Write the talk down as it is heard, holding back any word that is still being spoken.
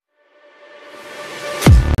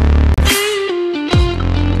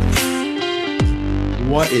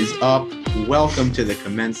What is up? Welcome to the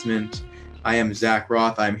commencement. I am Zach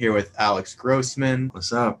Roth. I'm here with Alex Grossman.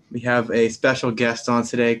 What's up? We have a special guest on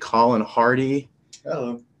today, Colin Hardy.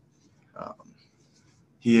 Hello.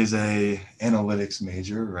 He is a analytics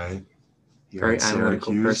major, right? Very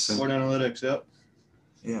analytical person. Sport analytics, yep.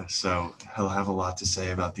 Yeah, so he'll have a lot to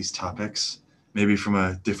say about these topics, maybe from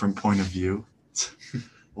a different point of view.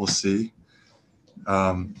 We'll see.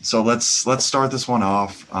 So let's start this one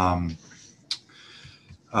off.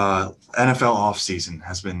 NFL offseason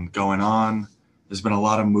has been going on. There's been a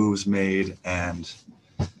lot of moves made, and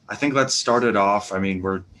I think let's start it off. I mean,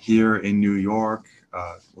 we're here in New York.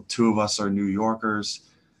 Two of us are New Yorkers.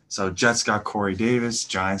 So Jets got Corey Davis,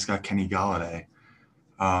 Giants got Kenny Golladay.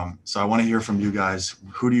 So I want to hear from you guys.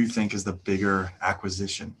 Who do you think is the bigger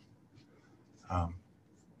acquisition?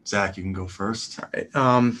 Zach, you can go first. All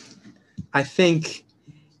right. I think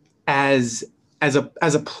as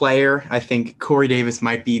a player, I think Corey Davis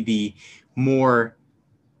might be the more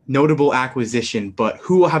notable acquisition, but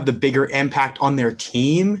who will have the bigger impact on their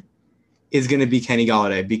team is going to be Kenny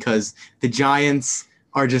Golladay, because the Giants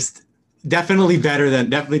are just definitely better than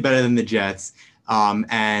the Jets.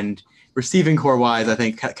 And receiving core wise, I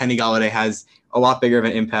think Kenny Golladay has a lot bigger of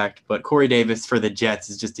an impact, but Corey Davis for the Jets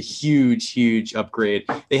is just a huge upgrade.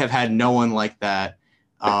 They have had no one like that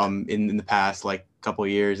in the past like couple of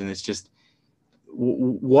years, and it's just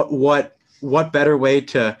what better way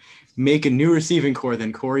to make a new receiving core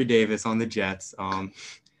than Corey Davis on the Jets.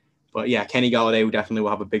 But yeah, Kenny Golladay definitely will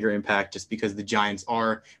have a bigger impact just because the Giants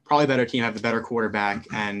are probably a better team, have a better quarterback,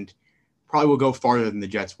 and probably will go farther than the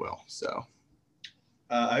Jets will. So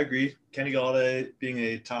I agree. Kenny Golladay being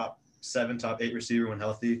a top 7, top 8 receiver when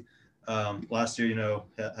healthy. Last year,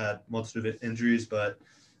 had multitude of injuries, but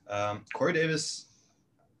Corey Davis,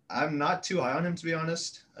 I'm not too high on him, to be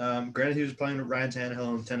honest. Granted, he was playing with Ryan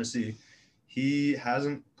Tannehill in Tennessee. He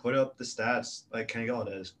hasn't put up the stats like Kenny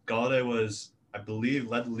Golladay is. Golladay was, I believe,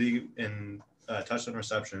 led the league in touchdown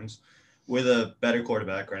receptions with a better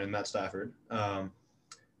quarterback, granted, Matt Stafford.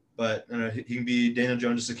 But he can be Daniel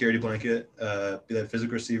Jones' security blanket, be that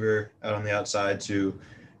physical receiver out on the outside to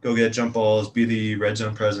go get jump balls, be the red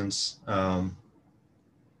zone presence.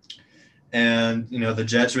 And, the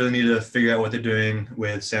Jets really need to figure out what they're doing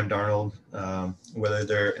with Sam Darnold, whether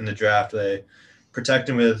they're in the draft, they protect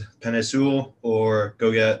him with Penei Sewell or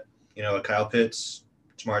go get, a Kyle Pitts,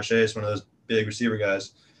 Jamar Chase, one of those big receiver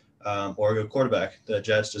guys, or go quarterback. The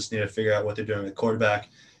Jets just need to figure out what they're doing with quarterback.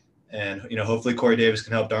 And, hopefully Corey Davis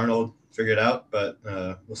can help Darnold figure it out, but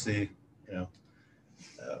we'll see,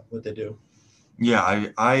 what they do. Yeah,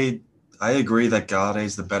 I agree that Golladay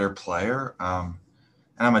is the better player.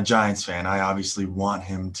 And I'm a Giants fan. I obviously want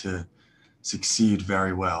him to succeed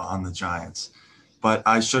very well on the Giants. But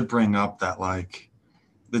I should bring up that,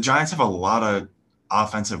 the Giants have a lot of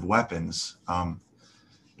offensive weapons.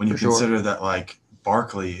 When you consider that,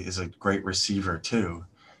 Barkley is a great receiver too.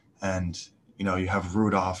 And, you have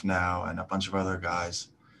Rudolph now and a bunch of other guys.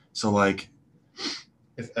 So, if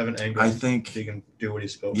Evan Engram, I think he can do what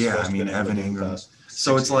he's supposed to. Yeah, I mean, Evan Engram.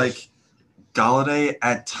 So it's Golladay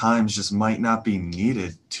at times just might not be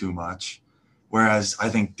needed too much, whereas I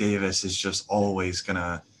think Davis is just always going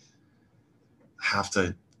to have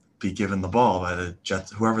to be given the ball by the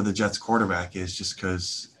Jets, whoever the Jets quarterback is, just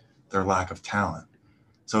because their lack of talent.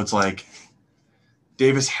 So it's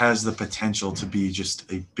Davis has the potential to be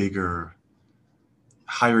just a bigger,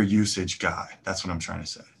 higher usage guy. That's what I'm trying to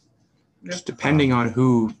say. Just depending on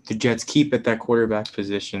who the Jets keep at that quarterback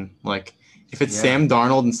position, if it's Sam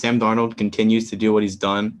Darnold and Sam Darnold continues to do what he's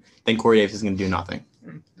done, then Corey Davis is going to do nothing.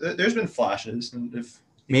 There's been flashes. If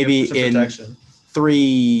maybe in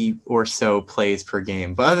 3 or so plays per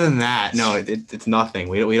game, but other than that, no, it's nothing.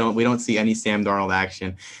 We don't see any Sam Darnold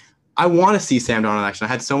action. I want to see Sam Darnold action.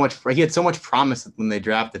 He had so much promise when they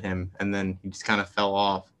drafted him, and then he just kind of fell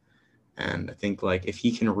off. And I think if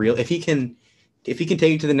he can take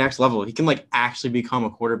it to the next level, he can actually become a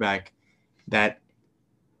quarterback that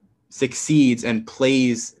succeeds and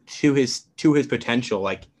plays to his potential.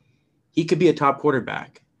 He could be a top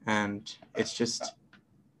quarterback, and it's just.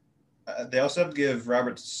 They also have to give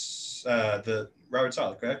Robert Saleh,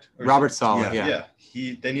 correct? Robert Saleh, yeah.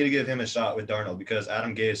 They need to give him a shot with Darnold because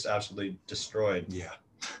Adam Gase absolutely destroyed. Yeah.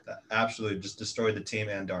 Absolutely just destroyed the team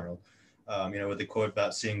and Darnold. With the quote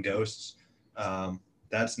about seeing ghosts.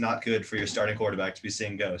 That's not good for your starting quarterback to be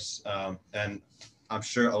seeing ghosts. And I'm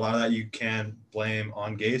sure a lot of that you can blame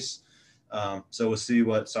on Gase. So we'll see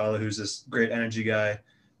what Saleh, who's this great energy guy,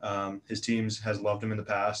 his teams has loved him in the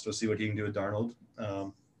past. We'll see what he can do with Darnold.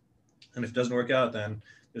 And if it doesn't work out, then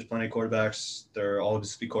there's plenty of quarterbacks. There are all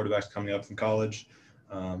just be quarterbacks coming up from college.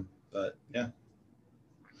 But yeah.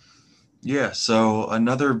 Yeah, so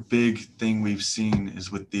another big thing we've seen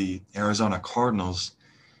is with the Arizona Cardinals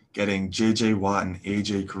getting J.J. Watt and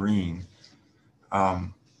A.J. Green,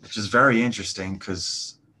 which is very interesting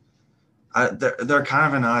because they're kind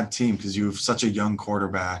of an odd team because you have such a young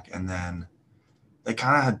quarterback, and then they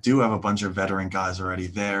kind of do have a bunch of veteran guys already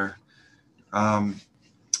there. I'm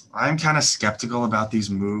kind of skeptical about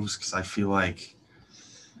these moves because I feel like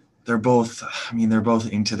they're both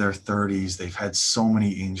into their 30s. They've had so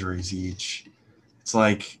many injuries each. It's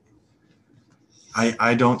like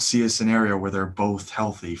I don't see a scenario where they're both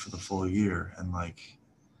healthy for the full year, and like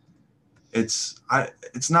it's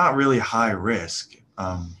not really high risk.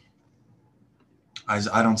 I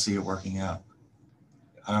don't see it working out.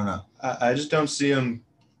 I don't know. I just don't see him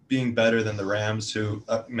being better than the Rams, who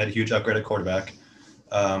made a huge upgrade at quarterback.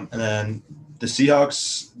 And then the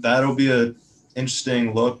Seahawks, that'll be a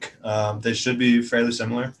interesting look. They should be fairly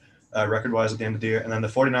similar record-wise at the end of the year. And then the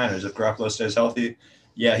 49ers, if Garoppolo stays healthy,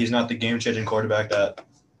 yeah, he's not the game-changing quarterback that,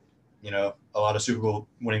 a lot of Super Bowl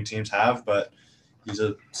winning teams have, but he's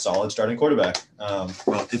a solid starting quarterback.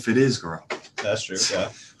 Well, if it is Garoppolo. That's true, yeah.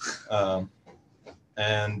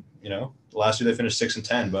 And, last year they finished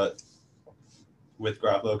 6-10, but with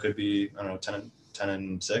Garoppolo could be, I don't know,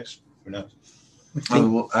 10-6. Who knows?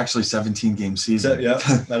 Well, actually, 17-game season. Yeah,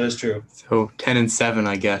 that is true. So 10-7,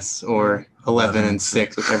 I guess, or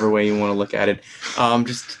 11-6, whichever way you want to look at it.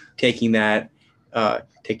 Just taking that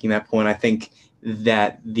point, I think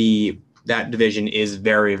that that division is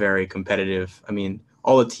very, very competitive. I mean,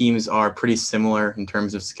 all the teams are pretty similar in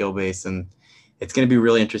terms of skill base, and it's going to be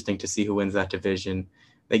really interesting to see who wins that division.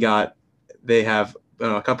 They have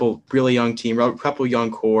a couple really young teams, a couple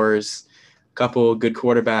young cores, a couple good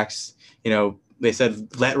quarterbacks. They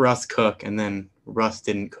said let Russ cook, and then Russ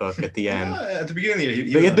didn't cook at the end. At the beginning of the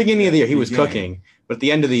year, at the beginning of the year, he was cooking, but at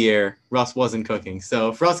the end of the year, Russ wasn't cooking. So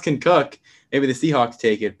if Russ can cook, maybe the Seahawks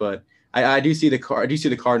take it. But I do see the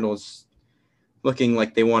Cardinals looking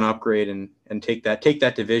like they want to upgrade and take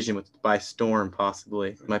that division by storm.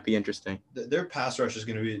 Possibly, it might be interesting. Their pass rush is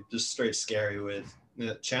going to be just straight scary with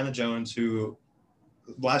Chandler Jones, who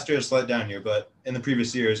last year had a slight down year, but in the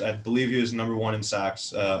previous years, I believe he was number one in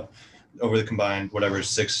sacks. Over the combined,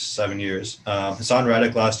 6-7 years. Hassan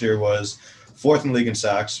Reddick last year was fourth in the league in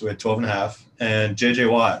sacks with 12.5. And J.J.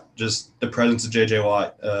 Watt, just the presence of J.J.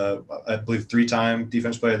 Watt, I believe 3-time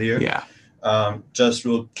Defense Player of the Year. Yeah. Just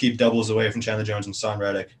will keep doubles away from Chandler Jones and Hassan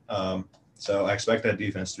Reddick. So I expect that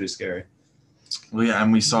defense to be scary. Well, yeah,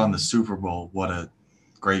 and we saw in the Super Bowl what a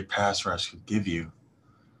great pass rush could give you.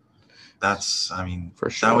 For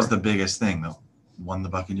sure. That was the biggest thing, though. Won the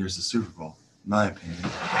Buccaneers the Super Bowl, in my opinion.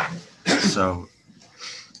 So,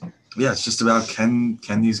 yeah, it's just about can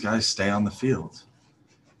these guys stay on the field?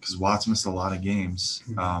 Because Watt's missed a lot of games,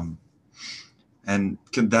 and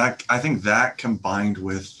I think that combined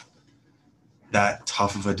with that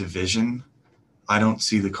tough of a division, I don't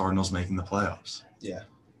see the Cardinals making the playoffs. Yeah,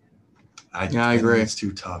 I agree. It's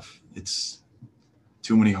too tough. It's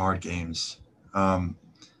too many hard games. Kind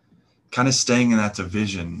of staying in that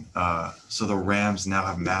division. So the Rams now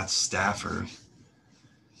have Matt Stafford.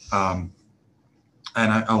 And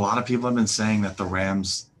a lot of people have been saying that the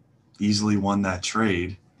Rams easily won that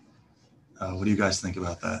trade. What do you guys think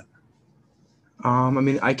about that?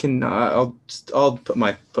 I can. I'll put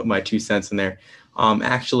my 2 cents in there.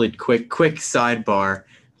 Actually, quick sidebar.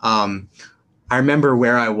 I remember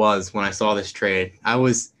where I was when I saw this trade. I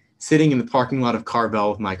was sitting in the parking lot of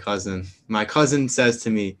Carvel with my cousin. My cousin says to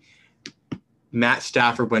me, "Matt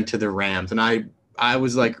Stafford went to the Rams," and I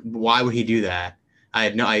was like, "Why would he do that?" I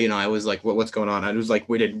had no, I was like, what's going on? I was like,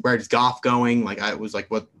 where's Goff going? Like, I was like,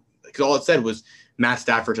 what? Because all it said was Matt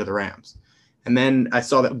Stafford to the Rams. And then I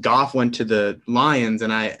saw that Goff went to the Lions,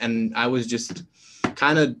 and I was just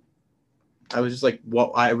like,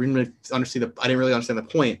 what? I didn't really understand the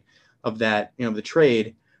point of that, the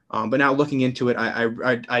trade. But now looking into it,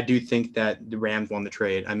 I do think that the Rams won the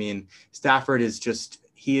trade. I mean, Stafford is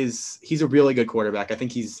he's a really good quarterback. I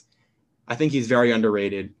think he's very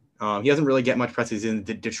underrated. He doesn't really get much press. He's in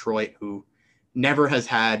Detroit, who never has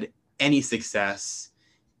had any success.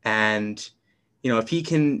 And, now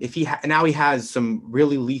he has some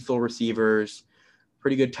really lethal receivers,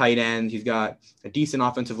 pretty good tight end. He's got a decent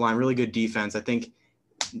offensive line, really good defense. I think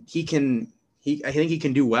he can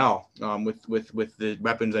do well with the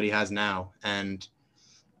weapons that he has now. And,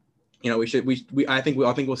 I think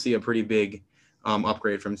we'll see a pretty big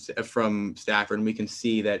upgrade from Stafford, and we can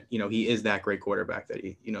see that he is that great quarterback that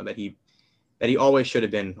he always should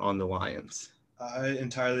have been on the Lions. I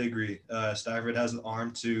entirely agree. Stafford has the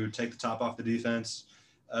arm to take the top off the defense.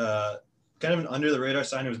 Kind of an under the radar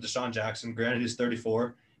signing was Deshaun Jackson. Granted, he's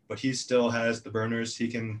 34, but he still has the burners. He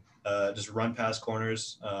can just run past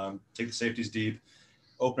corners, take the safeties deep,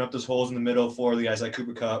 open up those holes in the middle for the guys like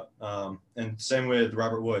Cooper Kupp. And same with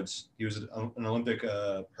Robert Woods. He was an Olympic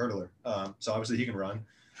hurdler. So obviously he can run.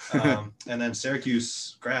 And then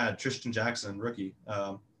Syracuse grad, Tristan Jackson, rookie.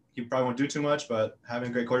 He probably won't do too much, but having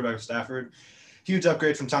a great quarterback with Stafford, huge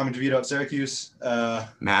upgrade from Tommy DeVito at Syracuse.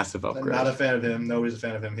 Massive upgrade. Not a fan of him. Nobody's a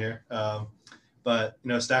fan of him here. But,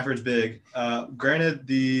 Stafford's big. Granted,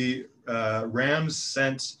 the Rams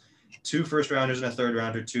sent 2 first-rounders and a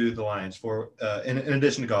third-rounder to the Lions for in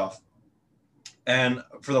addition to Goff. And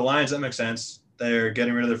for the Lions, that makes sense. They're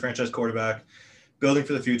getting rid of their franchise quarterback, building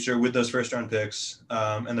for the future with those first-round picks.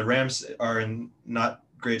 And the Rams are in not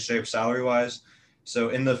great shape salary-wise. So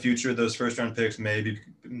in the future, those first-round picks maybe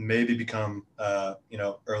become,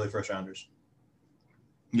 early first-rounders.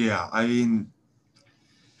 Yeah, I mean,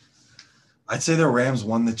 I'd say the Rams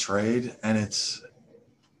won the trade, and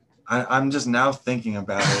I'm just now thinking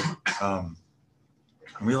about it. I'm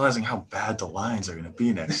realizing how bad the Lions are going to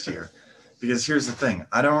be next year. Because here's the thing.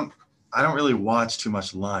 I don't really watch too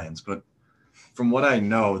much Lions, but from what I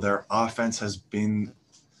know, their offense has been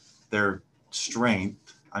their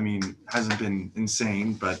strength. I mean, hasn't been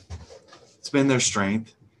insane, but it's been their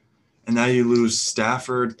strength. And now you lose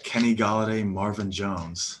Stafford, Kenny Golladay, Marvin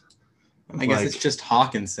Jones. I guess it's just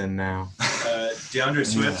Hawkinson now. DeAndre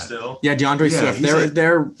Swift still. Yeah, DeAndre Swift.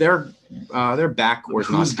 Their backcourt's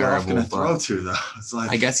not who's terrible. Goff going to throw to, though? It's like,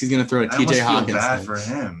 I guess he's going to throw to T.J. Hawkinson. Bad for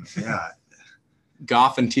him. Yeah.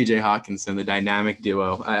 Goff and T.J. Hawkinson, the dynamic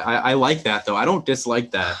duo. I like that, though. I don't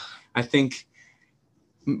dislike that. I think,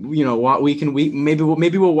 what maybe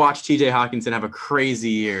we'll watch T.J. Hawkinson have a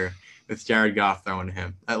crazy year with Jared Goff throwing to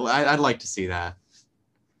him. I'd like to see that.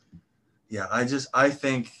 Yeah, I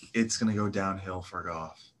think it's going to go downhill for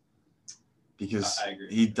Goff because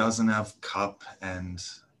he doesn't have Kupp and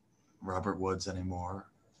Robert Woods anymore.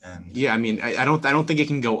 And yeah, I mean, I don't think it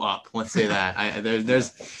can go up. Let's say that.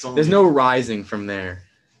 There's no rising from there.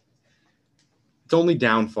 It's only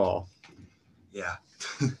downfall. Yeah,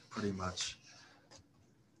 pretty much.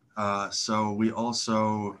 So we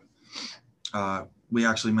also we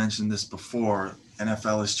actually mentioned this before.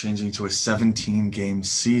 NFL is changing to a 17-game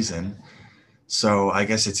season. So I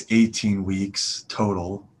guess it's 18 weeks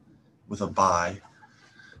total with a bye.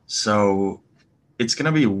 So it's going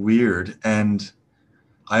to be weird. And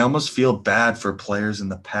I almost feel bad for players in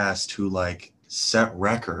the past who set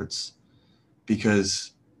records,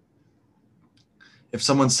 because if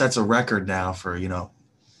someone sets a record now for,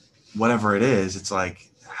 whatever it is, it's like,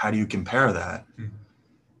 how do you compare that? Mm-hmm.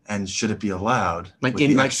 And should it be allowed?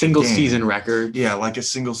 Single season record. Yeah, like a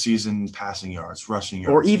single season passing yards, rushing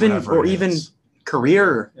yards, or even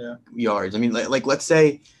career yards. I mean, let's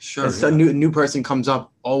say a new person comes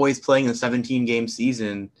up always playing a 17-game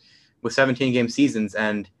season with 17-game seasons,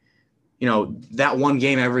 and that one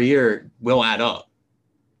game every year will add up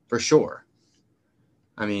for sure.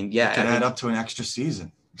 I mean, yeah, it can add up to an extra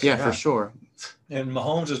season. Yeah, for sure. And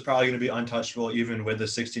Mahomes is probably going to be untouchable even with the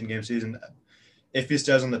 16-game season. If he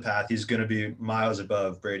stays on the path, he's going to be miles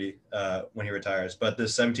above Brady when he retires. But the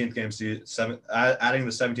 17th game, adding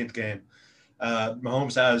the 17th game,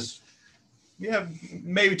 Mahomes has,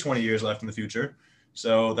 maybe 20 years left in the future.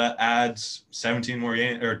 So that adds 17 more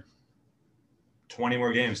games or 20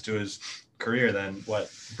 more games to his career than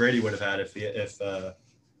what Brady would have had if with the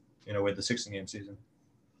 16-game season.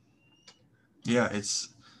 Yeah,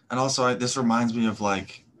 and also this reminds me of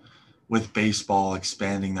with baseball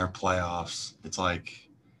expanding their playoffs. It's like,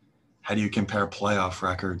 how do you compare playoff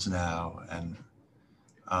records now? And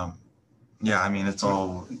I mean, it's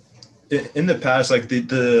all in the past,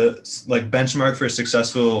 the benchmark for a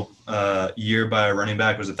successful year by a running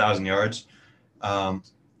back was 1,000 yards. And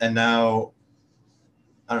now,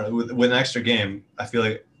 I don't know, with an extra game, I feel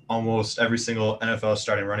like almost every single NFL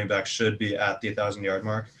starting running back should be at the 1,000-yard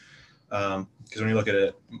mark. Because when you look at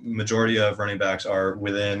it, majority of running backs are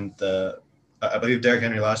within I believe Derrick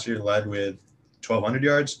Henry last year led with 1,200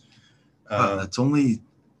 yards. It's only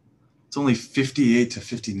 58 to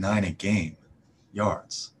 59 a game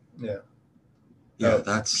yards. Yeah. Yeah,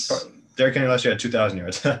 that's Derrick Henry last year had 2,000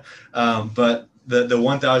 yards. But the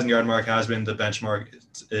 1,000-yard mark has been the benchmark.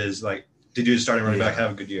 Is did you starting running back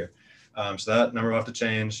have a good year? So that number will have to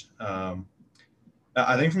change.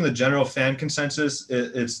 I think from the general fan consensus,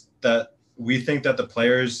 it's that we think that the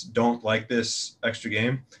players don't like this extra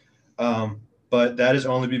game. But that is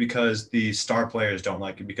only because the star players don't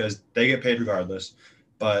like it, because they get paid regardless.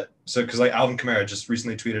 But because Alvin Kamara just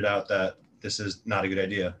recently tweeted out that this is not a good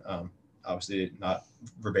idea. Obviously not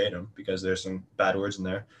verbatim because there's some bad words in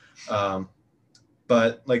there.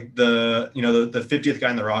 but like the 50th guy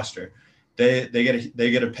in the roster, they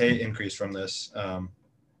get a pay increase from this.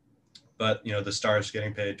 But the stars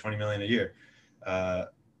getting paid $20 million a year.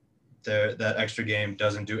 That extra game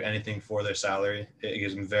doesn't do anything for their salary. It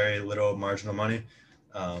gives them very little marginal money.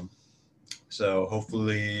 So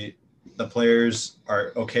hopefully the players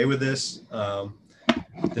are okay with this. The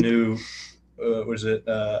new, what is it?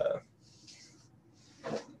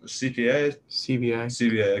 CBA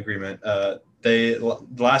agreement. They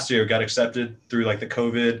last year got accepted through like the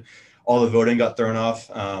COVID, all the voting got thrown off.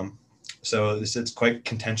 So it's quite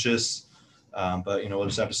contentious. But we'll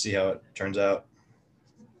just have to see how it turns out.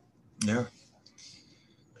 Yeah.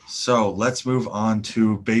 So let's move on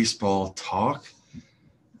to baseball talk.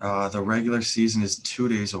 The regular season is 2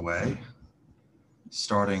 days away,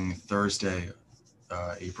 starting Thursday,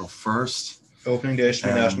 April 1st. Opening day should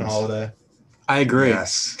be national holiday. I agree.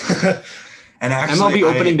 Yes. And actually,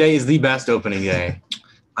 MLB opening day is the best opening day.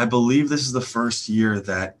 I believe this is the first year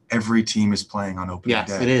that every team is playing on opening day.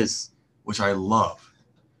 Yes, it is. Which I love.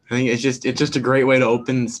 I think it's just a great way to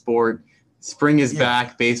open the sport. Spring is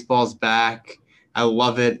back, baseball's back. I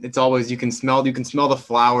love it. It's always you can smell the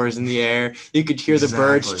flowers in the air. You could hear the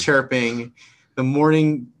birds chirping. The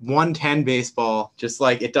morning 1:10 baseball, just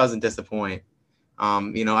like it doesn't disappoint.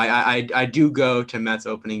 I do go to Mets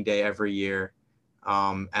opening day every year.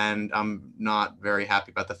 And I'm not very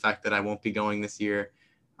happy about the fact that I won't be going this year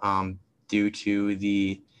due to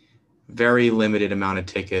the very limited amount of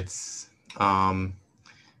tickets.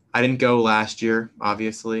 I didn't go last year,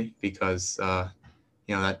 obviously, because there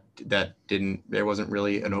wasn't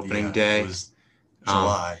really an opening day. It was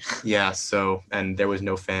July. And there was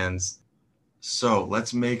no fans. So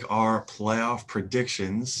let's make our playoff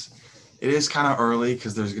predictions. It is kind of early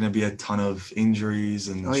because there's going to be a ton of injuries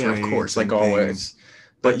and of course, like always.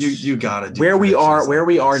 But you got to do where we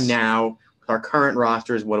are now, our current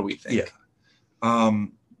rosters. What do we think? Yeah.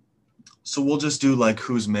 So we'll just do like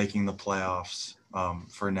who's making the playoffs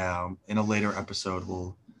for now. In a later episode,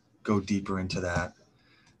 we'll go deeper into that.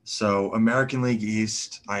 So American League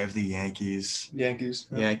East, I have the Yankees. Yankees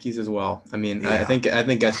as well. I mean, I think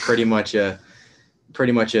that's pretty much a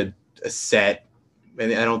set. I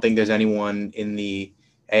don't think there's anyone in the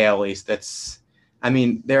AL East that's. I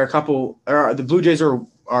mean, there are a couple. The Blue Jays are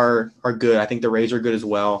good. I think the Rays are good as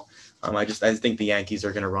well. I just think the Yankees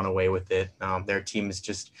are going to run away with it. Their team is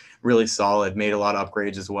just really solid. Made a lot of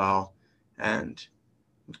upgrades as well, and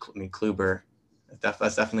I mean Kluber, that's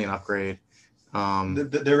definitely an upgrade.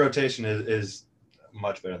 Their rotation is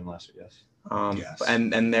much better than last year. Yes. Yes.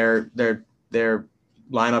 And their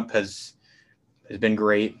lineup has been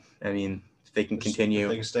great. I mean, if they can continue. If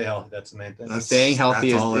they can stay healthy, that's the main thing. Staying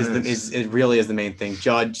healthy is really the main thing.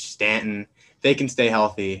 Judge, Stanton, they can stay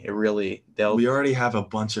healthy. We already have a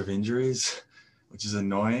bunch of injuries, which is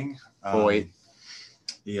annoying. Voit.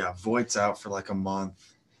 Voigt's out for like a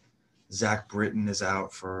month. Zach Britton is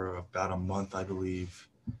out for about a month, I believe.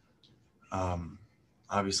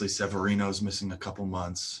 Obviously Severino's missing a couple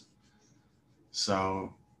months.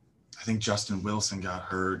 So I think Justin Wilson got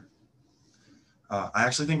hurt. I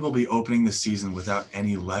actually think we'll be opening the season without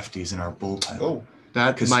any lefties in our bullpen. Oh,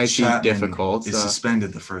 that might Chapman be difficult. Is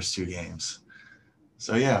suspended the first 2 games.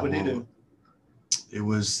 So what did he do? It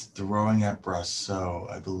was throwing at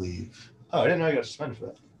Brasso, I believe. Oh, I didn't know he got suspended for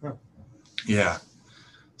that. Huh. Yeah.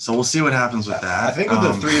 So we'll see what happens with that. I think with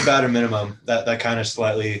the 3-batter minimum, that kind of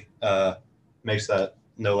slightly makes that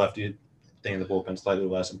no lefty thing in the bullpen slightly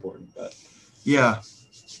less important. But yeah,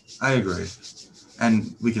 I agree.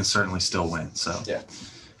 And we can certainly still win. So yeah.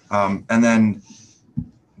 And then,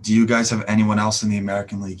 do you guys have anyone else in the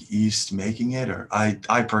American League East making it, or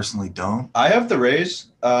I personally don't? I have the Rays,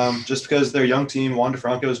 just because their young team, Juan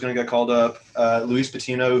DeFranco is going to get called up. Luis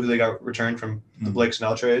Patino, who they got returned from the Blake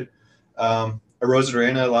Snell trade.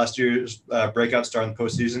 Arozarena, last year's breakout star in the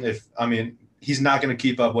postseason. He's not going to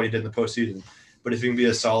keep up what he did in the postseason, but if he can be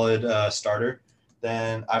a solid starter,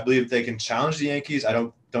 then I believe they can challenge the Yankees. I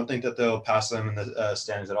don't think that they'll pass them in the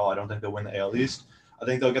standings at all. I don't think they'll win the AL East. I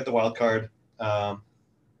think they'll get the wild card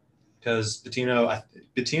because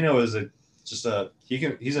Patino is he's a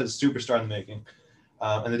superstar in the making,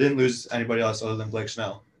 and they didn't lose anybody else other than Blake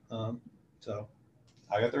Snell. So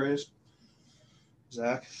I got the Rays.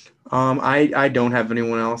 Zach? I don't have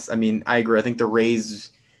anyone else. I mean, I agree. I think the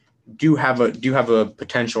Rays do have a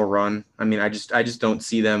potential run. I mean, I just don't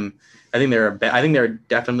see them. I think there are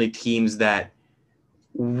definitely teams that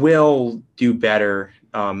will do better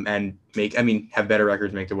and have better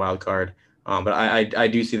records, make the wild card. But I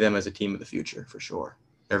do see them as a team of the future for sure.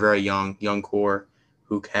 They're very young core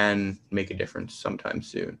who can make a difference sometime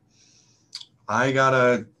soon. I got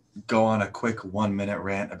a go on a quick 1-minute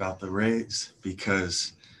rant about the Rays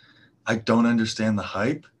because I don't understand the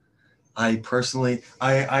hype. I personally,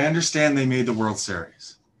 I understand they made the World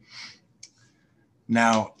Series.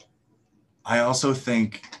 Now, I also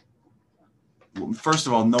think, first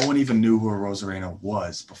of all, no one even knew who Rosarena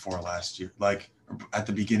was before last year, like at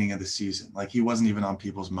the beginning of the season. Like, he wasn't even on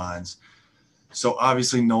people's minds. So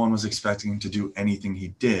obviously no one was expecting him to do anything he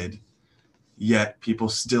did, yet people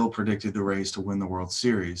still predicted the Rays to win the World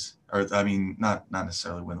Series. Or, I mean, not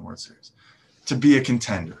necessarily win the World Series, to be a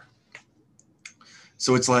contender.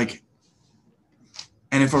 So it's like,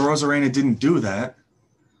 and if Rosarena didn't do that,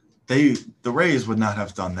 the Rays would not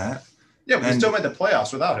have done that. Yeah, but we still made the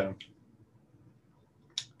playoffs without him.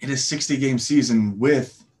 In a 60-game season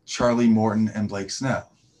with Charlie Morton and Blake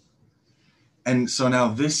Snell. And so now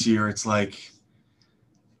this year, it's like,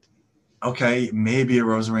 okay, maybe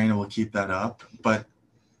Rosarena will keep that up, but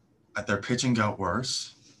their pitching got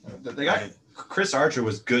worse. They got Chris Archer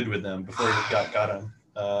was good with them before he got him.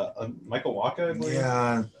 Michael Wacha, I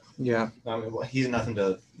believe. Yeah. He's nothing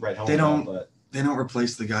to write home about. But they don't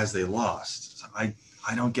replace the guys they lost. So I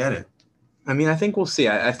don't get it. I mean, I think we'll see.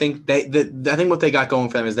 I think I think what they got going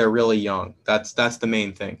for them is they're really young. That's the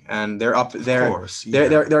main thing, and they're up. They're of course, yeah.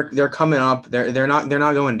 they're coming up. They're not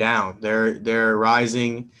going down. They're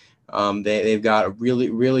rising. They've got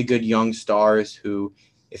really good young stars who,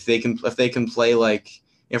 if they can play like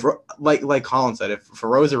Colin said, if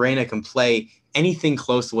Rosarena can play anything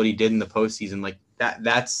close to what he did in the postseason, like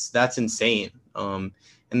that's insane. And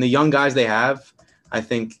the young guys they have, I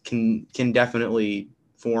think can definitely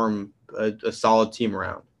form a solid team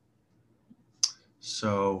around.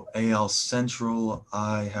 So AL Central,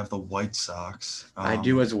 I have the White Sox. I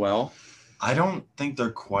do as well. I don't think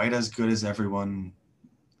they're quite as good as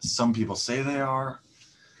some people say they are,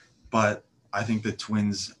 but I think the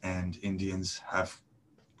Twins and Indians have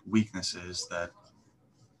weaknesses that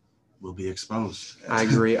will be exposed. I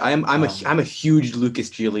agree. I'm a huge Lucas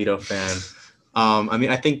Giolito fan. I mean,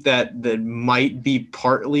 I think that might be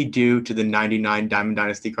partly due to the 99 Diamond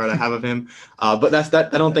Dynasty card I have of him. But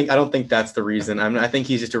I don't think that's the reason. I think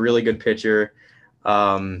he's just a really good pitcher.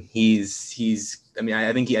 I think he's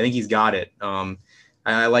got it.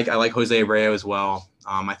 I like Jose Abreu as well.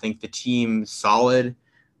 I think the team's solid.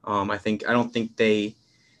 I don't think they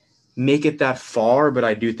make it that far, but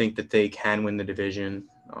I do think that they can win the division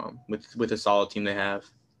with a solid team they have.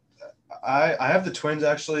 I have the Twins,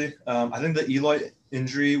 actually. I think the Eloy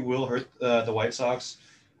injury will hurt the White Sox.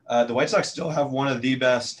 The White Sox still have one of the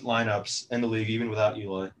best lineups in the league, even without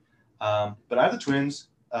Eloy. But I have the Twins.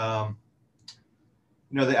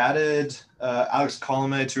 They added Alex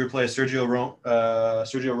Colomé to replace Sergio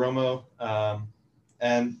Romo,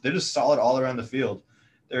 and they're just solid all around the field.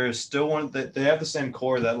 There's still one that they have the same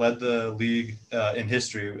core that led the league in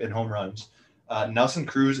history in home runs. Nelson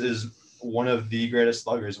Cruz is one of the greatest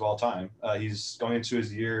sluggers of all time. He's going into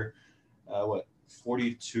his year,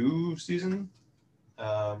 42 season?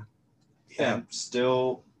 And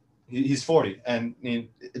still, he's 40. And I mean,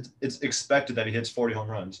 it's expected that he hits 40 home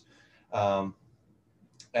runs.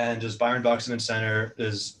 And just Byron Buxton in center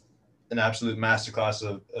is an absolute masterclass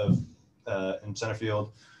of in center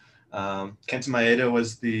field. Kenta Maeda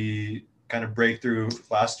was the kind of breakthrough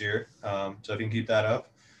last year. So if you can keep that up.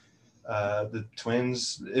 The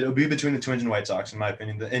Twins, it'll be between the Twins and White Sox, in my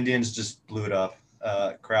opinion. The Indians just blew it up.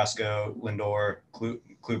 Carrasco, Lindor,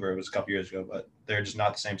 Kluber was a couple years ago, but they're just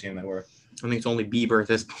not the same team they were. I think it's only Bieber at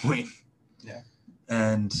this point. Yeah.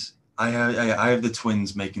 And I have the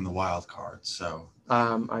Twins making the wild card. So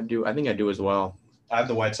I do. I think I do as well. I have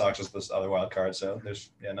the White Sox as this other wild card, so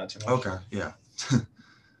there's not too much. Okay, yeah.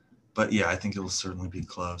 But yeah, I think it'll certainly be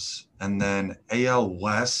close. And then AL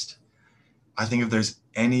West, I think if there's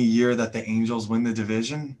any year that the Angels win the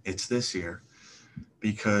division, it's this year,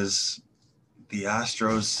 because the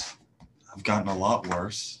Astros have gotten a lot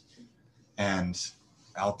worse, and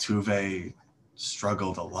Altuve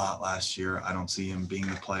struggled a lot last year. I don't see him being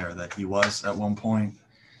the player that he was at one point.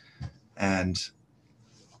 And is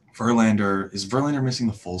Verlander missing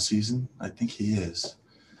the full season? I think he is.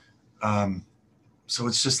 So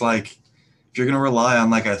it's just like, if you're going to rely on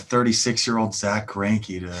like a 36-year-old Zach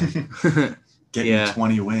Greinke to get you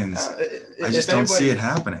 20 wins, I just don't see it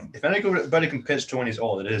happening. If anybody can pitch 20 years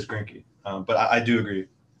old, it is Greinke. But I do agree.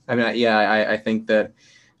 I mean, I think they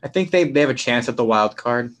have a chance at the wild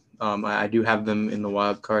card. I do have them in the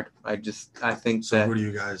wild card. I think so. What do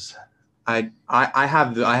you guys? I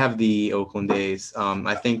have the Oakland A's.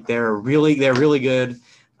 I think they're really good.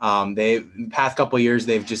 The past couple of years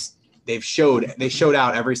they showed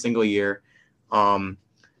out every single year. I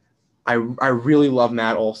really love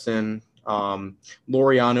Matt Olson.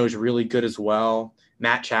 Laureano is really good as well.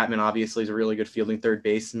 Matt Chapman obviously is a really good fielding third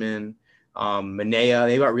baseman. Manea,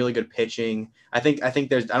 they've got really good pitching. I don't think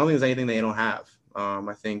there's anything they don't have.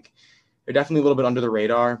 I think they're definitely a little bit under the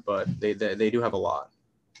radar, but they do have a lot.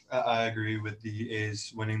 I agree with the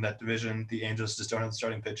A's winning that division. The Angels just don't have the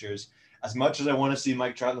starting pitchers. As much as I want to see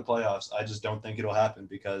Mike Trout in the playoffs, I just don't think it'll happen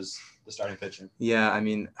because the starting pitching. Yeah, I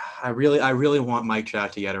mean, I really want Mike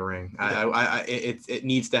Trout to get a ring. It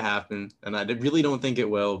needs to happen, and I really don't think it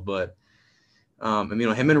will. But him and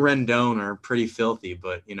Rendon are pretty filthy.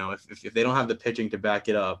 But if they don't have the pitching to back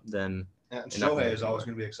it up, then and Shohei is always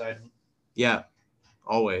going to be exciting. Yeah,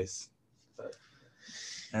 always.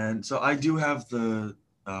 And so I do have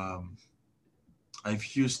I have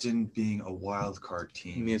Houston being a wild card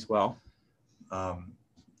team. Me as well.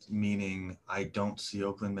 Meaning I don't see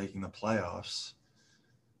Oakland making the playoffs.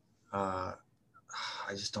 I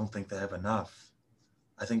just don't think they have enough.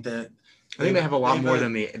 I think they have a lot more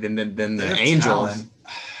than the Angels. Talent.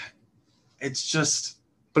 It's just.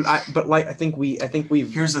 I think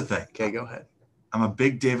we've. Here's the thing. Okay, go ahead. I'm a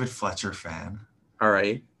big David Fletcher fan. All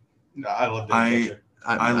right. No, I love David Fletcher.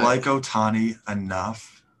 I like Ohtani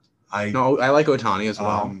enough. I like Ohtani as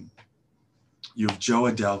well. You have Joe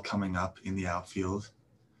Adele coming up in the outfield.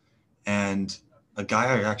 And a guy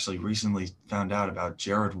I actually recently found out about,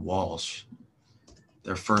 Jared Walsh,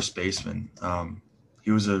 their first baseman. He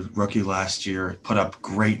was a rookie last year, put up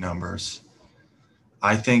great numbers.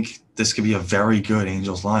 I think this could be a very good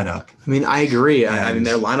Angels lineup. I mean, I agree. I mean,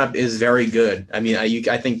 their lineup is very good. I mean,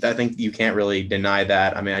 I think you can't really deny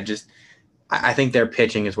that. I mean, I think their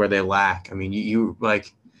pitching is where they lack. I mean,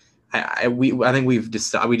 we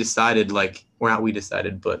decided, like, or not we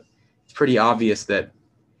decided, but it's pretty obvious that,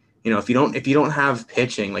 if you don't have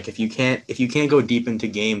pitching, like if you can't go deep into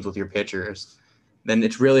games with your pitchers, then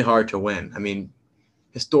it's really hard to win. I mean,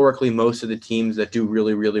 historically, most of the teams that do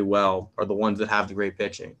really, really well are the ones that have the great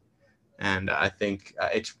pitching. And I think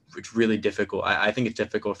it's really difficult. I think it's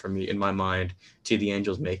difficult for me, in my mind, to see the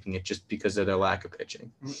Angels making it just because of their lack of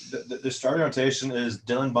pitching. The starting rotation is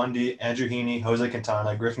Dylan Bundy, Andrew Heaney, Jose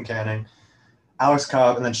Quintana, Griffin Canning, Alex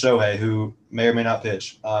Cobb, and then Shohei, who may or may not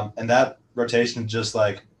pitch. And that rotation is just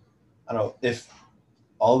like, I don't know, if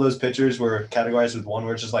all those pitchers were categorized with one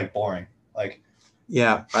word, it's just like boring. Like,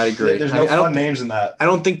 yeah, I agree. There's no fun names in that. I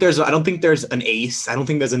don't think there's an ace. I don't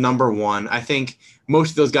think there's a number one. I think most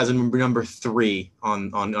of those guys are number 3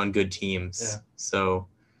 on good teams. Yeah. So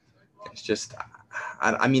it's just,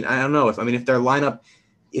 I mean, I don't know if their lineup,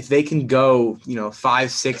 if they can go,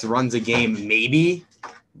 5-6 runs a game, maybe,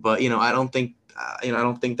 but I don't think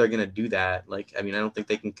they're gonna do that. Like, I mean, I don't think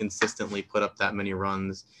they can consistently put up that many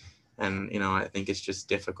runs. And, I think it's just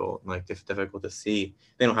difficult to see.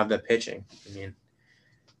 They don't have that pitching. I mean,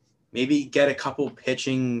 maybe get a couple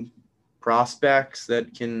pitching prospects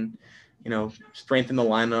that can, strengthen the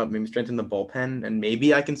lineup, maybe strengthen the bullpen, and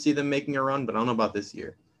maybe I can see them making a run, but I don't know about this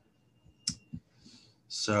year.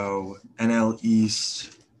 So, NL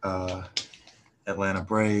East, Atlanta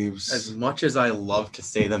Braves. As much as I love to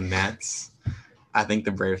say the Mets, I think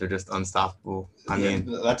the Braves are just unstoppable. I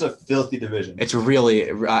mean, that's a filthy division. It's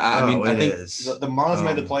really. I think the Marlins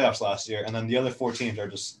made the playoffs last year, and then the other 4 teams are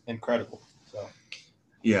just incredible. So,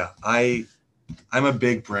 yeah, I'm a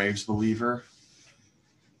big Braves believer.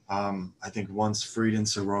 I think once Fried and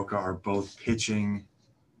Soroka are both pitching,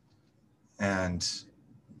 and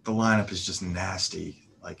the lineup is just nasty.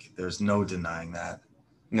 Like, there's no denying that.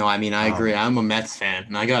 No, I mean, I agree. I'm a Mets fan,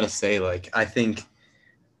 and I gotta say, like, I think.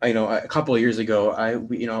 A couple of years ago,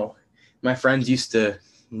 my friends used to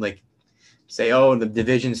like say, "Oh, the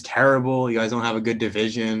division's terrible. You guys don't have a good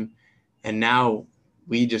division," and now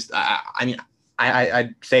we just.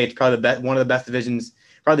 I'd say it's probably one of the best divisions.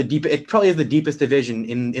 Probably it probably is the deepest division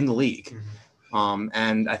in the league,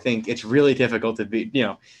 and I think it's really difficult to beat.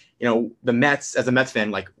 The Mets, as a Mets fan,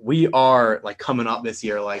 like, we are like coming up this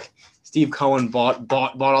year. Like, Steve Cohen bought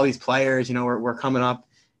all these players. We're coming up.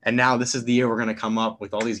 And now this is the year we're going to come up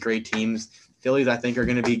with all these great teams. Phillies, I think, are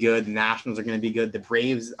going to be good. The Nationals are going to be good. The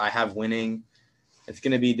Braves, I have winning. It's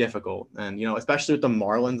going to be difficult. And, especially with the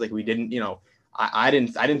Marlins, like, we didn't, I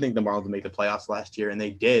didn't think the Marlins would make the playoffs last year, and they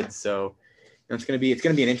did. So it's going to be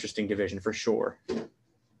an interesting division for sure.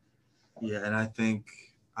 Yeah, and I think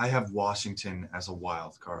I have Washington as a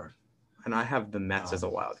wild card. And I have the Mets as a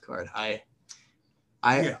wild card. I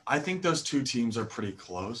think those 2 teams are pretty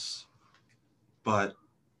close, but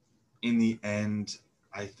in the end,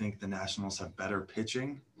 I think the Nationals have better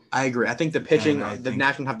pitching. I agree. I think the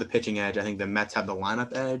Nationals have the pitching edge. I think the Mets have the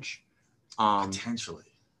lineup edge. Potentially.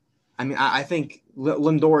 I mean, I think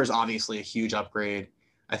Lindor is obviously a huge upgrade.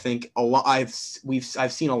 I think I've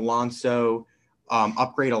seen Alonso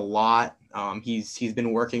upgrade a lot. He's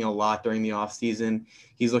been working a lot during the offseason.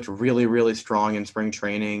 He's looked really, really strong in spring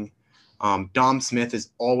training. Dom Smith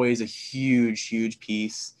is always a huge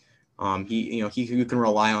piece. You can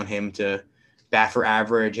rely on him to bat for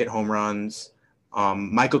average, hit home runs.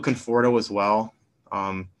 Michael Conforto as well.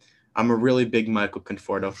 I'm a really big Michael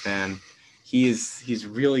Conforto fan. He's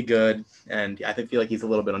really good, and I feel like he's a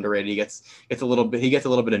little bit underrated. He gets a little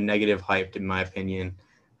bit of negative hype, in my opinion.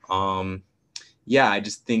 I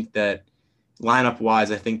just think that lineup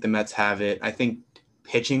wise, I think the Mets have it. I think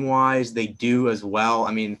pitching wise, they do as well.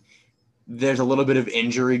 I mean, there's a little bit of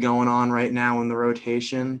injury going on right now in the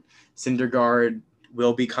rotation. Syndergaard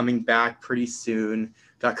will be coming back pretty soon.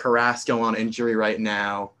 Got Carrasco on injury right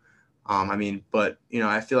now. But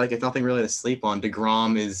I feel like it's nothing really to sleep on.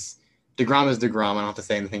 DeGrom is DeGrom. I don't have to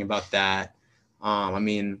say anything about that. I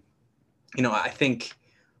think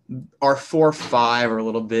our 4-5 are a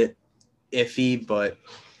little bit iffy, but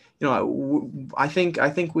I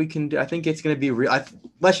think we can do. I think it's going to be real.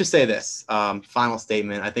 Let's just say this. Final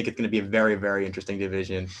statement. I think it's going to be a very, very interesting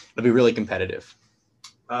division. It'll be really competitive.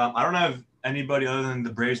 I don't have anybody other than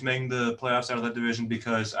the Braves making the playoffs out of that division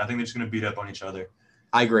because I think they're just going to beat up on each other.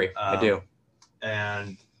 I agree. I do.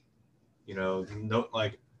 And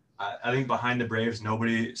I think behind the Braves,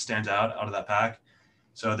 nobody stands out of that pack.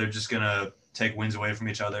 So they're just going to take wins away from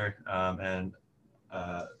each other. And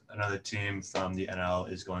another team from the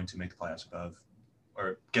NL is going to make the playoffs above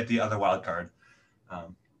or get the other wild card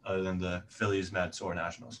other than the Phillies, Mets, or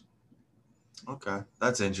Nationals. Okay,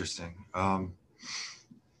 that's interesting. I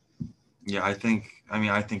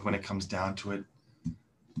think when it comes down to it,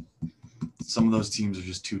 some of those teams are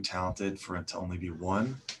just too talented for it to only be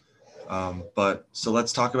one. So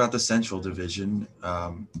let's talk about the Central Division.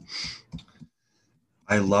 I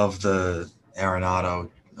love the Arenado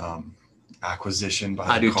acquisition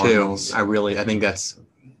by the Cardinals. I do too. I think that's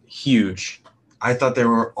huge. I thought they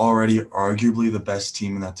were already arguably the best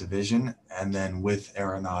team in that division, and then with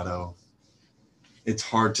Arenado, it's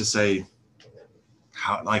hard to say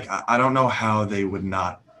how. I don't know how they would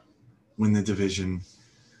not win the division,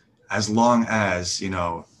 as long as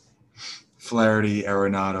Flaherty,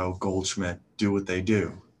 Arenado, Goldschmidt do what they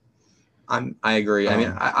do. I agree.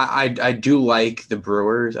 I do like the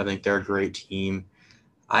Brewers. I think they're a great team.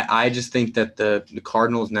 I just think that the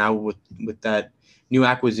Cardinals now with that new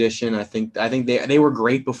acquisition, I think they were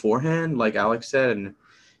great beforehand, like Alex said, and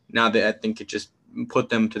now I think it just put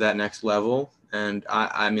them to that next level. And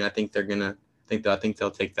I think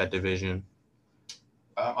they'll take that division.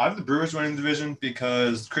 I have the Brewers winning the division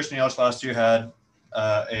because Christian Yelich last year had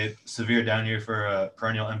a severe down year for a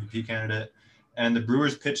perennial MVP candidate, and the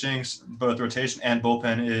Brewers pitching, both rotation and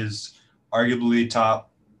bullpen, is arguably top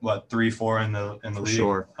 3-4 in the league.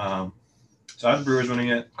 Sure. So I have the Brewers winning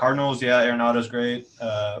it. Cardinals, Arenado's great.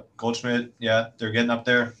 Goldschmidt, they're getting up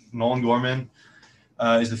there. Nolan Gorman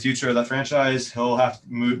is the future of that franchise. He'll have to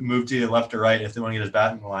move to either left or right if they want to get his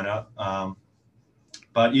bat in the lineup.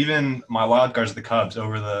 But even my wild card is the Cubs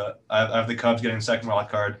I have the Cubs getting the second wild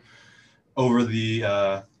card over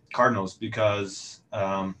the Cardinals because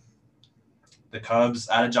the Cubs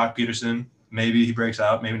added Jock Peterson. Maybe he breaks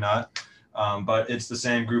out, maybe not. But it's the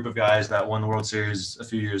same group of guys that won the World Series a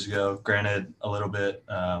few years ago. Granted, a little bit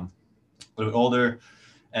older,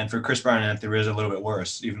 and for Chris Bryant and Anthony Rizzo, a little bit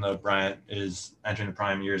worse, even though Bryant is entering the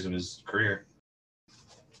prime years of his career.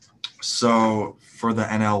 So for the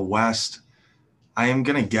NL West, I am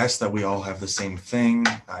gonna guess that we all have the same thing.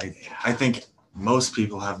 I think most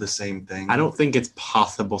people have the same thing. I don't think it's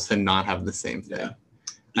possible to not have the same thing.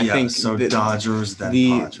 I think so. Dodgers, then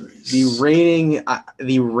Padres.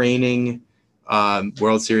 The reigning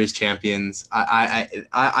World Series champions.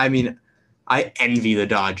 I mean, I envy the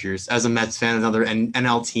Dodgers as a Mets fan, another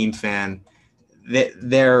NL team fan.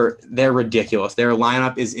 They're ridiculous. Their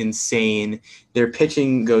lineup is insane. Their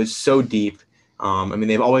pitching goes so deep.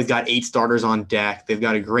 They've always got 8 starters on deck. They've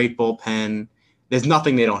got a great bullpen. There's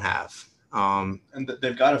nothing they don't have. And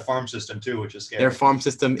they've got a farm system too, which is scary. Their farm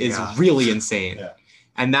system is really insane. Yeah.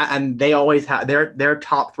 And they always have their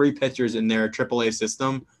top 3 pitchers in their AAA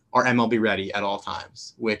system are MLB ready at all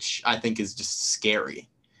times, which I think is just scary.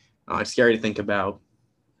 It's scary to think about.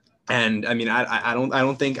 And I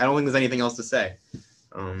don't think there's anything else to say.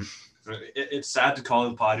 It's sad to call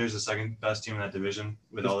the Padres the second best team in that division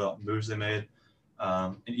with all the moves they made.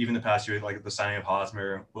 And even the past year, like the signing of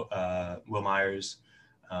Hosmer, Will Myers,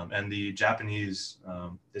 and the Japanese,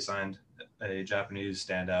 they signed a Japanese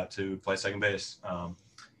standout to play second base,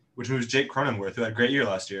 which moves Jake Cronenworth, who had a great year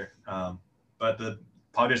last year. But the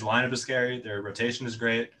Padres lineup is scary. Their rotation is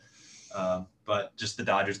great. But but just the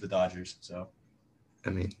Dodgers. So, I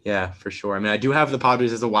mean, yeah, for sure. I mean, I do have the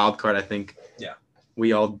Padres as a wild card. I think. Yeah.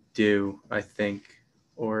 We all do. I think,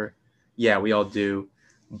 or yeah, we all do.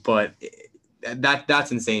 But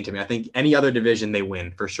that's insane to me. I think any other division they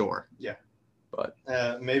win for sure. Yeah. But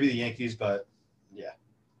maybe the Yankees, but yeah.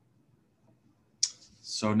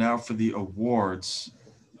 So now for the awards,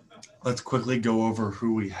 let's quickly go over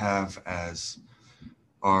who we have as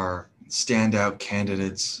our standout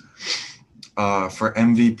candidates. For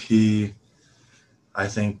MVP, I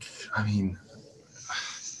mean,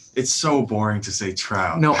 it's so boring to say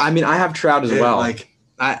Trout. No, I mean, I have Trout as well.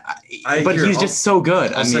 But he's just so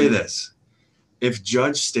good. I'll say this. If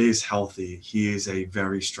Judge stays healthy, he is a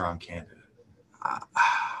very strong candidate.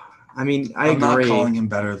 I mean, I'm agree. not calling him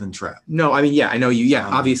better than Trout. No, I mean, yeah, I know you. Yeah,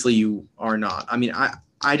 obviously you are not. I mean,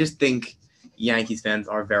 I just think Yankees fans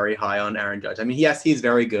are very high on Aaron Judge. I mean, yes, he's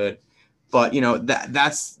very good, but you know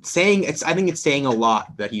that's saying it's. I think it's saying a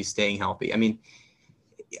lot that he's staying healthy. I mean,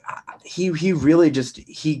 he really just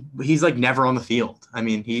he's like never on the field. I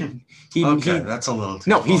mean, that's a little too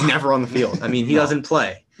no, far. He's never on the field. I mean, he doesn't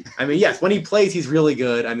play. I mean, yes, when he plays, he's really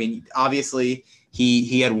good. I mean, obviously.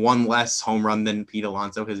 He had one less home run than Pete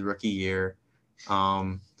Alonso his rookie year.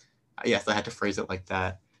 Yes, I had to phrase it like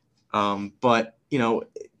that. But, you know,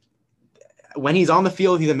 when he's on the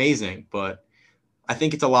field, he's amazing. But I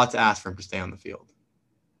think it's a lot to ask for him to stay on the field.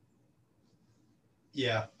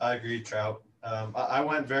 Yeah, I agree, Trout. I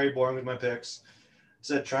went very boring with my picks.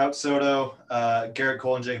 Said Trout, Soto, Garrett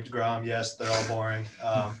Cole, and Jacob deGrom. Yes, they're all boring.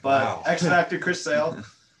 But wow. X Factor, Chris Sale.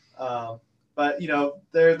 But, you know,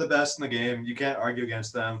 they're the best in the game. You can't argue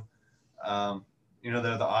against them. You know,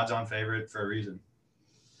 they're the odds-on favorite for a reason.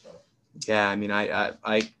 So. Yeah, I mean,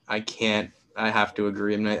 I can't. I have to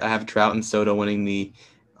agree. I mean, I have Trout and Soto winning the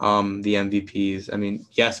MVPs. I mean,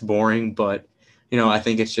 yes, boring, but, you know, I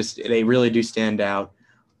think it's just they really do stand out.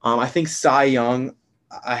 I think Cy Young,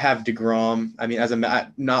 I have DeGrom. I mean, as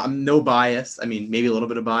no bias. I mean, maybe a little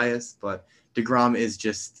bit of bias, but DeGrom is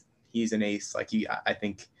just he's an ace. Like I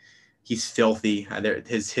think. He's filthy.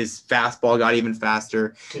 His fastball got even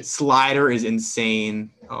faster. Slider is insane.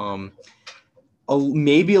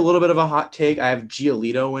 Maybe a little bit of a hot take. I have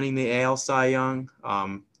Giolito winning the AL Cy Young.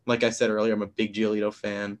 Like I said earlier, I'm a big Giolito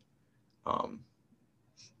fan.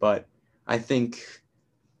 But I think,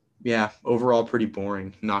 yeah, overall pretty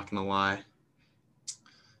boring. Not gonna lie.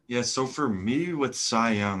 Yeah. So for me with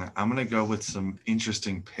Cy Young, I'm gonna go with some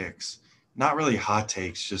interesting picks. Not really hot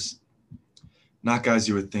takes, just. Not guys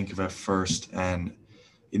you would think of at first. And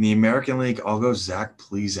in the American League, I'll go Zach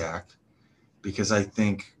Plesac because I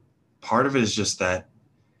think part of it is just that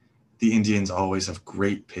the Indians always have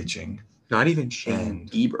great pitching. Not even Shane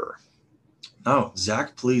Bieber. No,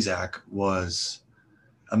 Zach Plesac was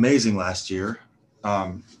amazing last year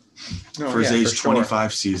for his age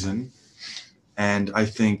 25 season. And I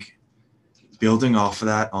think building off of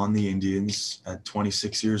that on the Indians at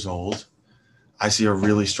 26 years old, I see a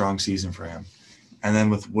really strong season for him. And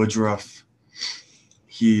then with Woodruff,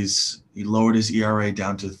 he lowered his ERA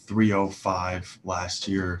down to 3.05 last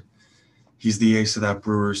year. He's the ace of that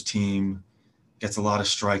Brewers team, gets a lot of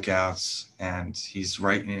strikeouts, and he's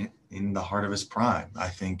right in the heart of his prime. I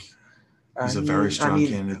think he's a very strong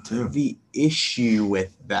candidate too. The issue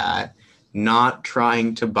with that, not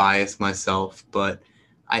trying to bias myself, but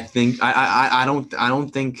I think I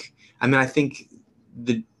don't think. I mean, I think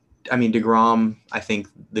DeGrom, I think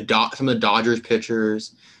some of the Dodgers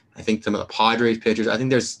pitchers, I think some of the Padres pitchers. I think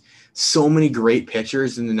there's so many great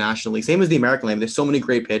pitchers in the National League. Same as the American League. There's so many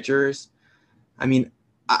great pitchers. I mean,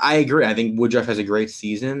 I agree. I think Woodruff has a great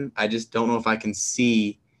season. I just don't know if I can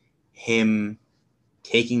see him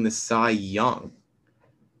taking the Cy Young.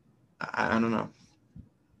 I don't know.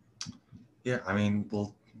 Yeah, I mean,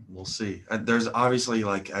 we'll see. There's obviously,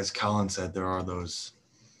 like as Colin said, there are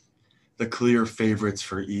the clear favorites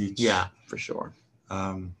for each. Yeah, for sure.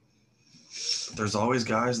 There's always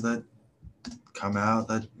guys that come out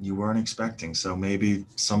that you weren't expecting. So maybe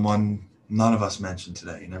someone none of us mentioned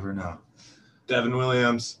today. You never know. Devin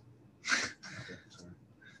Williams.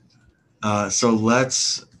 So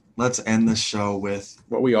let's end the show with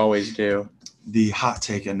what we always do. The hot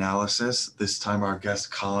take analysis. This time our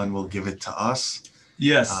guest Colin will give it to us.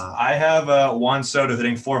 Yes, I have Juan Soto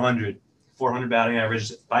hitting 400 batting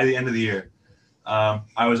average by the end of the year. I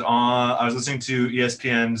was listening to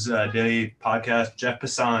ESPN's daily podcast. Jeff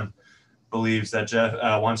Passan believes that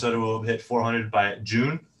Juan Soto will hit 400 by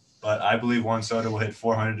June, but I believe Juan Soto will hit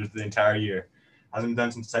 400 for the entire year. Hasn't been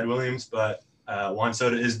done since Ted Williams, but Juan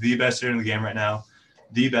Soto is the best hitter in the game right now,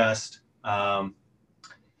 the best.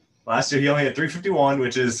 Last year, he only had 351,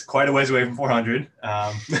 which is quite a ways away from 400.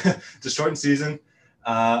 It's a shortened season.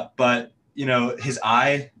 But, his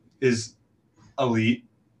eye is elite.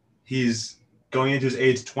 He's going into his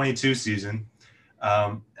age 22 season.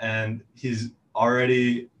 And he's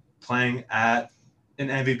already playing at an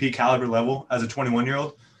MVP caliber level as a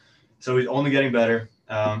 21-year-old. So he's only getting better.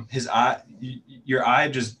 Your eye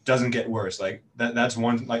just doesn't get worse. Like that's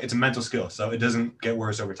one, like it's a mental skill. So it doesn't get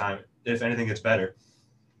worse over time. If anything, gets better.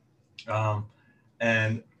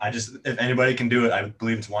 And if anybody can do it, I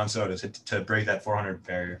believe it's Juan Soto to break that 400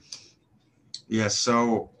 barrier. Yeah.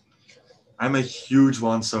 So I'm a huge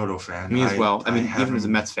Juan Soto fan. Me as well. I mean, even as a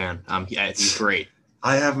Mets fan, he's great.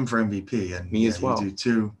 I have him for MVP, and me as well. You do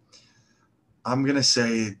too. I'm gonna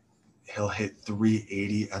say he'll hit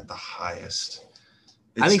 380 at the highest.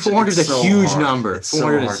 I think 400 is a huge number.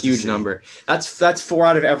 400 is a huge number. That's 4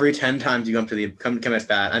 out of every 10 times you come at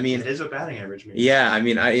bat. I mean, it is a batting average. Maybe. Yeah, I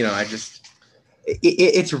mean,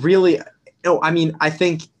 it's really. I mean, I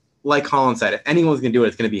think like Colin said, if anyone's gonna do it,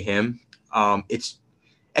 it's gonna be him. It's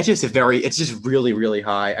just really, really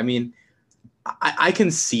high. I mean, I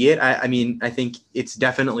can see it. I mean, I think it's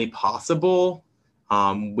definitely possible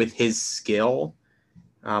with his skill.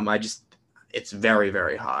 It's very,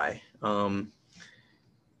 very high.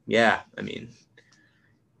 Yeah, I mean,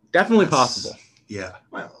 definitely possible. Yeah.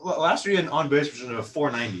 Well, last year he had an on-base percentage of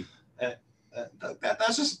 490.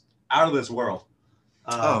 That's just out of this world.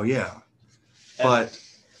 Yeah. But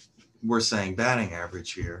we're saying batting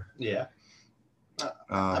average here. Yeah.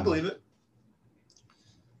 I believe it.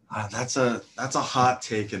 That's a hot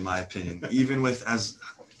take in my opinion, even with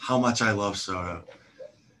how much I love Soto.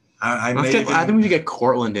 I think we should get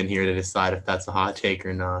Cortland in here to decide if that's a hot take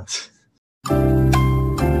or not.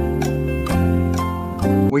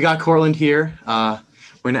 We got Cortland here.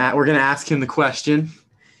 We're gonna ask him the question.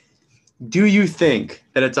 Do you think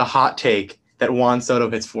that it's a hot take that Juan Soto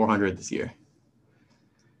hits 400 this year?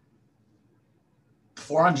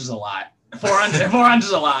 400 is a lot. 400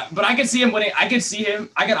 is a lot. But I could see him winning. I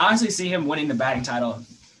could honestly see him winning the batting title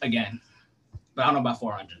again. But I don't know about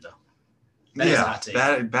 400 though. That is a hot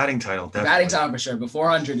take. Batting title, definitely. Batting title for sure. But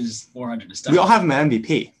 400 is tough. We all have him at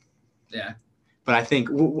MVP. Yeah. But I think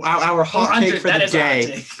our hot take for the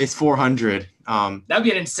day is 400. That'd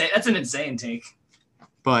be that's an insane take.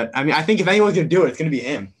 But I mean, I think if anyone's gonna do it, it's gonna be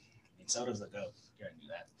him. Soto's the GOAT. You're gonna do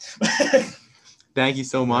that. Thank you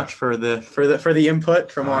so much for the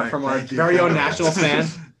input from our very own Nationals fan.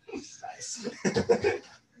 Nice.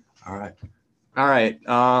 All right.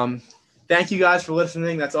 Thank you guys for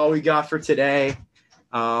listening. That's all we got for today.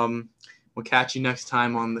 We'll catch you next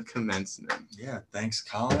time on the commencement. Yeah. Thanks,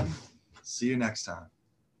 Colin. See you next time.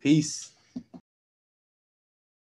 Peace.